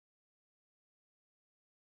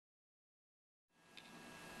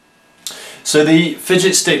So the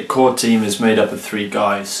fidget stick core team is made up of three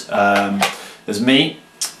guys. There's me,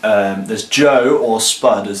 there's Joe, or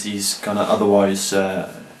Spud as he's kind of otherwise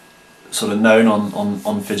sort of known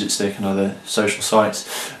on fidget stick and other social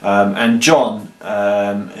sites, and John,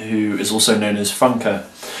 who is also known as Funker,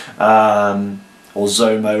 or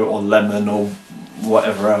Zomo, or Lemon, or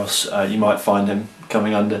whatever else you might find him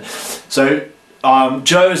coming under. So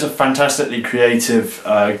Joe is a fantastically creative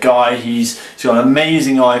guy. He's got an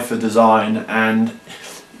amazing eye for design, and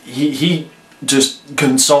he just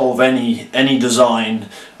can solve any design,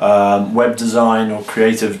 web design or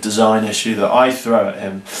creative design issue that I throw at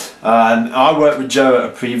him. I worked with Joe at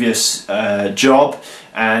a previous job,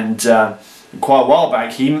 and quite a while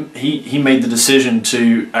back he made the decision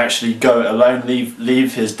to actually go it alone,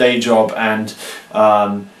 leave his day job, and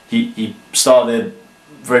he started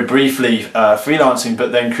very briefly freelancing,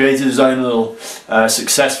 but then created his own little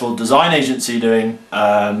successful design agency doing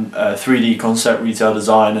 3D concept retail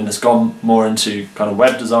design, and has gone more into kind of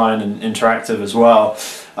web design and interactive as well.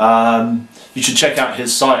 You should check out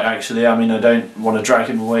his site actually. I mean, I don't want to drag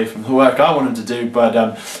him away from the work I want him to do,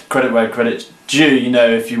 but credit where credit's due. You know,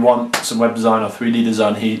 if you want some web design or 3D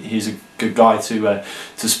design, he's a good guy to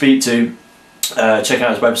speak to. Check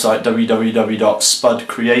out his website,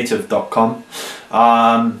 www.spudcreative.com.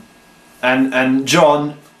 And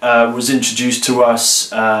John was introduced to us,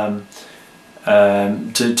 to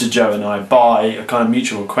Joe and I, by a kind of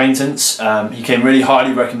mutual acquaintance. He came really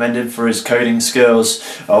highly recommended for his coding skills,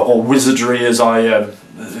 or wizardry as I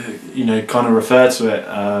kind of refer to it.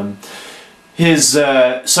 His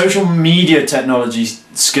social media technology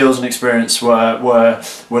skills and experience were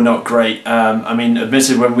not great. I mean,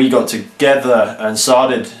 admittedly, when we got together and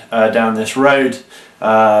started down this road,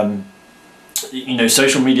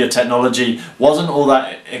 social media technology wasn't all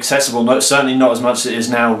that accessible. Certainly not as much as it is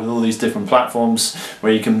now with all these different platforms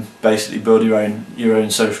where you can basically build your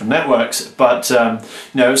own social networks. But it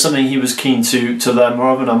was something he was keen to learn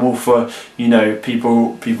more of, and I'm all for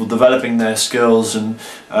people developing their skills and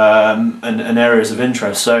areas of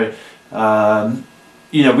interest. So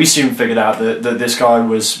we soon figured out that this guy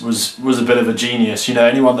was a bit of a genius.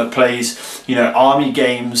 Anyone that plays army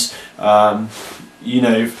games,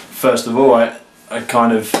 first of all, I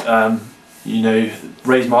kind of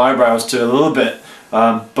raised my eyebrows to a little bit.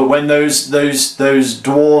 But when those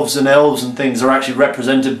dwarves and elves and things are actually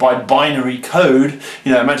represented by binary code,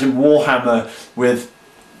 imagine Warhammer with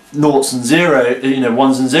noughts and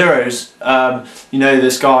ones and zeros.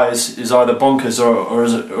 This guy is either bonkers or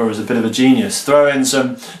is a bit of a genius. Throw in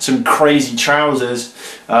some crazy trousers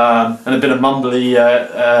and a bit of mumbly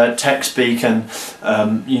tech speak, and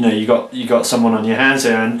you got someone on your hands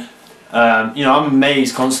here. And I'm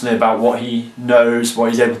amazed constantly about what he knows, what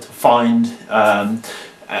he's able to find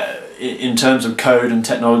in terms of code and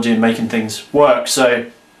technology and making things work. So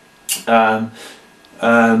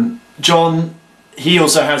John, he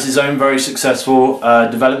also has his own very successful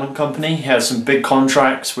development company. He has some big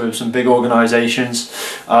contracts with some big organisations.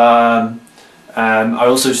 I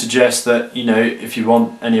also suggest that if you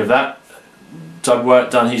want any of that type of work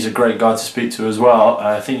done, he's a great guy to speak to as well.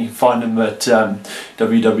 I think you can find him at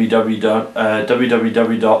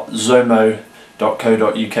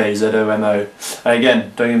www.zomo.co.uk, ZOMO.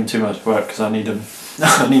 Again, don't give him too much work because I need him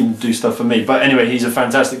to do stuff for me. But anyway, he's a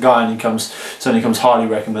fantastic guy, and he certainly comes highly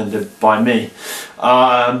recommended by me.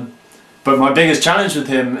 But my biggest challenge with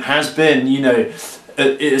him has been,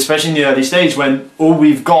 especially in the early stage when all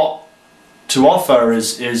we've got to offer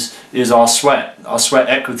is our sweat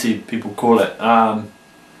equity, people call it. And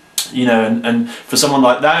for someone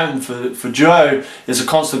like that, and for Joe, there's a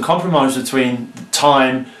constant compromise between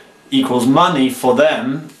time equals money for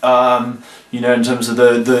them, in terms of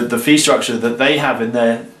the fee structure that they have in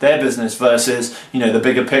their business versus the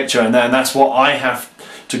bigger picture, and that's what I have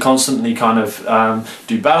to constantly kind of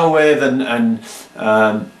do battle with and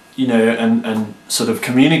sort of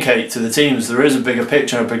communicate to the teams. There is a bigger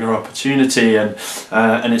picture, a bigger opportunity, and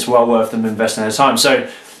it's well worth them investing their time. So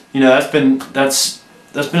that's been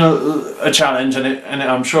a challenge, and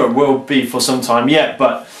I'm sure it will be for some time yet.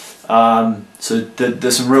 But so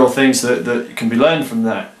there's some real things that can be learned from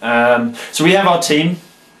that. So we have our team.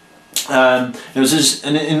 It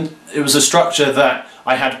was a structure that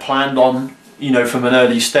I had planned on from an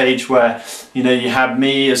early stage, where you had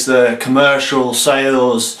me as the commercial,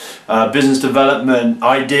 sales, business development,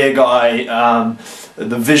 idea guy,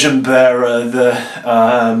 the vision bearer,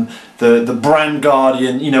 the brand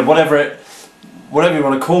guardian, whatever you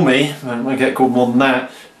want to call me. I might get called more than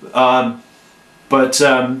that, but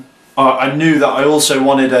I knew that I also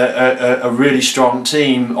wanted a really strong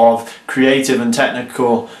team of creative and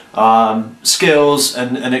technical skills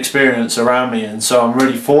and experience around me, and so I'm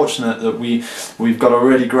really fortunate that we've got a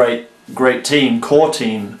really great team, core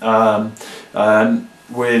team,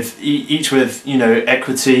 with each with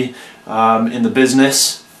equity in the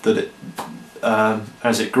business that it,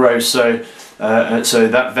 as it grows. So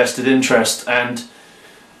that vested interest, and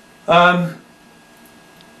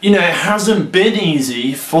it hasn't been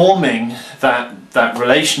easy forming that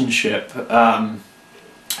relationship. From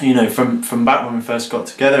back when we first got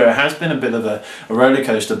together, it has been a bit of a roller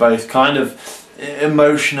coaster, both kind of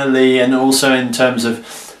emotionally and also in terms of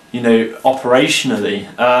operationally.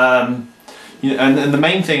 And the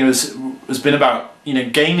main thing has been about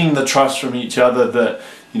gaining the trust from each other that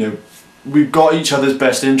we've got each other's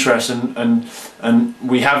best interest, and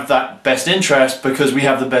we have that best interest because we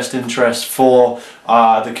have the best interest for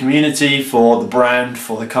the community, for the brand,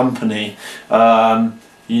 for the company. And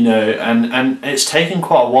it's taken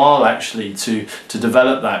quite a while actually to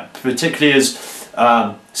develop that, particularly as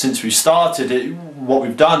since we started what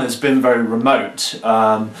we've done has been very remote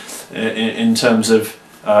in terms of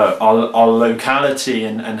our locality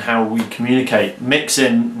and how we communicate. Mix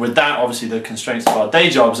in with that obviously the constraints of our day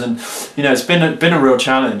jobs, and it's been a real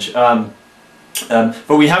challenge.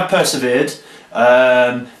 But we have persevered.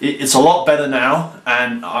 It's a lot better now,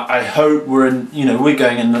 and I hope we're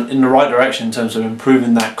going in the right direction in terms of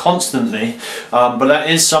improving that constantly. But that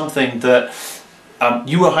is something that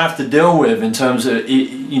you will have to deal with in terms of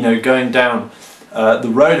going down the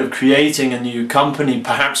road of creating a new company,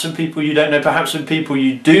 perhaps with people you don't know, perhaps with people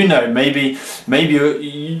you do know. Maybe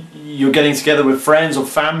you're getting together with friends or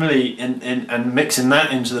family and mixing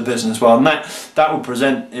that into the business. Well, and that will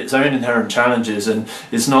present its own inherent challenges, and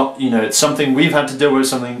it's not it's something we've had to deal with,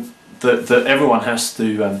 something that everyone has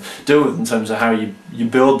to deal with in terms of how you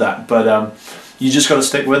build that. But you just got to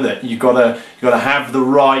stick with it. You got to have the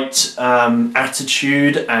right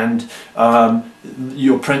attitude and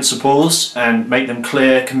your principles, and make them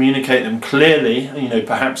clear, communicate them clearly.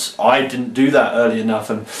 Perhaps I didn't do that early enough,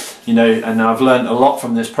 and and I've learned a lot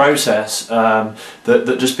from this process.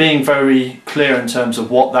 That just being very clear in terms of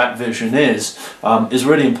what that vision is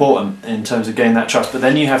really important in terms of gaining that trust. But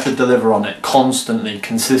then you have to deliver on it constantly,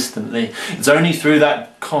 consistently. It's only through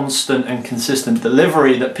that constant and consistent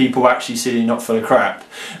delivery that people actually see you're not full of crap,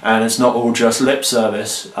 and it's not all just lip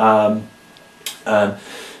service.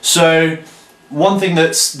 So one thing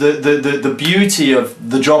that's the beauty of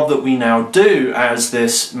the job that we now do as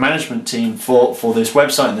this management team for this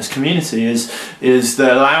website and this community is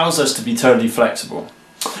that it allows us to be totally flexible.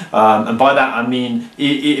 And by that I mean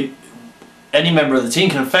any member of the team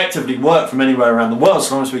can effectively work from anywhere around the world,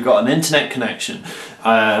 so long as we've got an internet connection.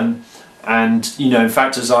 And in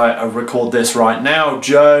fact, as I record this right now,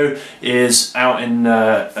 Joe is out in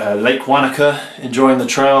Lake Wanaka enjoying the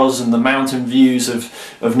trails and the mountain views of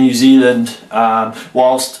New Zealand,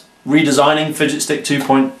 whilst redesigning Fidget Stick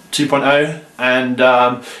 2.0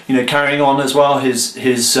 and carrying on as well his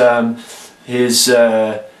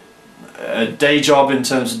day job in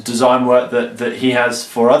terms of design work that he has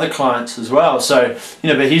for other clients as well. So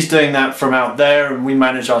but he's doing that from out there, and we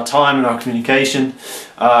manage our time and our communication.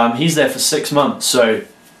 He's there for 6 months, so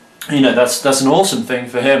that's an awesome thing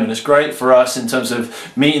for him, and it's great for us in terms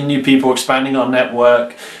of meeting new people, expanding our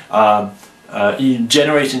network,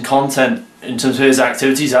 generating content in terms of his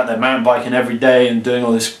activities out there, mountain biking every day and doing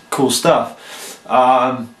all this cool stuff.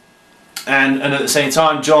 And at the same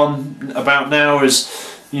time, John about now is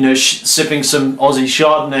sipping some Aussie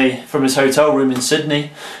Chardonnay from his hotel room in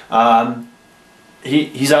Sydney.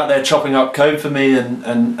 He's out there chopping up code for me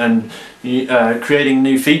and creating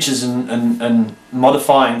new features and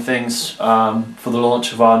modifying things for the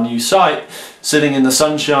launch of our new site, sitting in the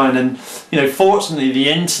sunshine. And fortunately the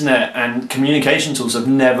internet and communication tools have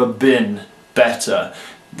never been better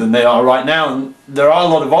than they are right now, and there are a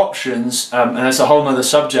lot of options, and that's a whole other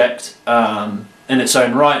subject in its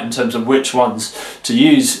own right in terms of which ones to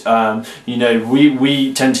use.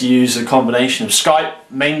 We tend to use a combination of Skype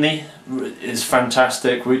mainly. Is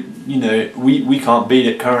fantastic. We can't beat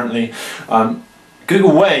it currently.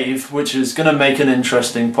 Google Wave, which is going to make an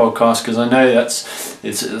interesting podcast, because I know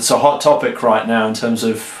it's a hot topic right now in terms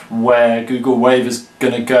of where Google Wave is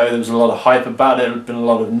going to go. There was a lot of hype about it. There's been a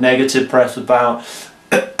lot of negative press about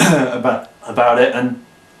about it, and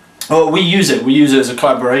we use it. We use it as a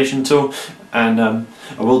collaboration tool, and I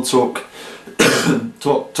will talk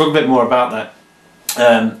a bit more about that.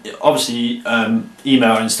 Obviously,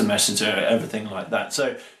 email, instant messenger, everything like that.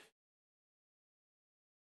 So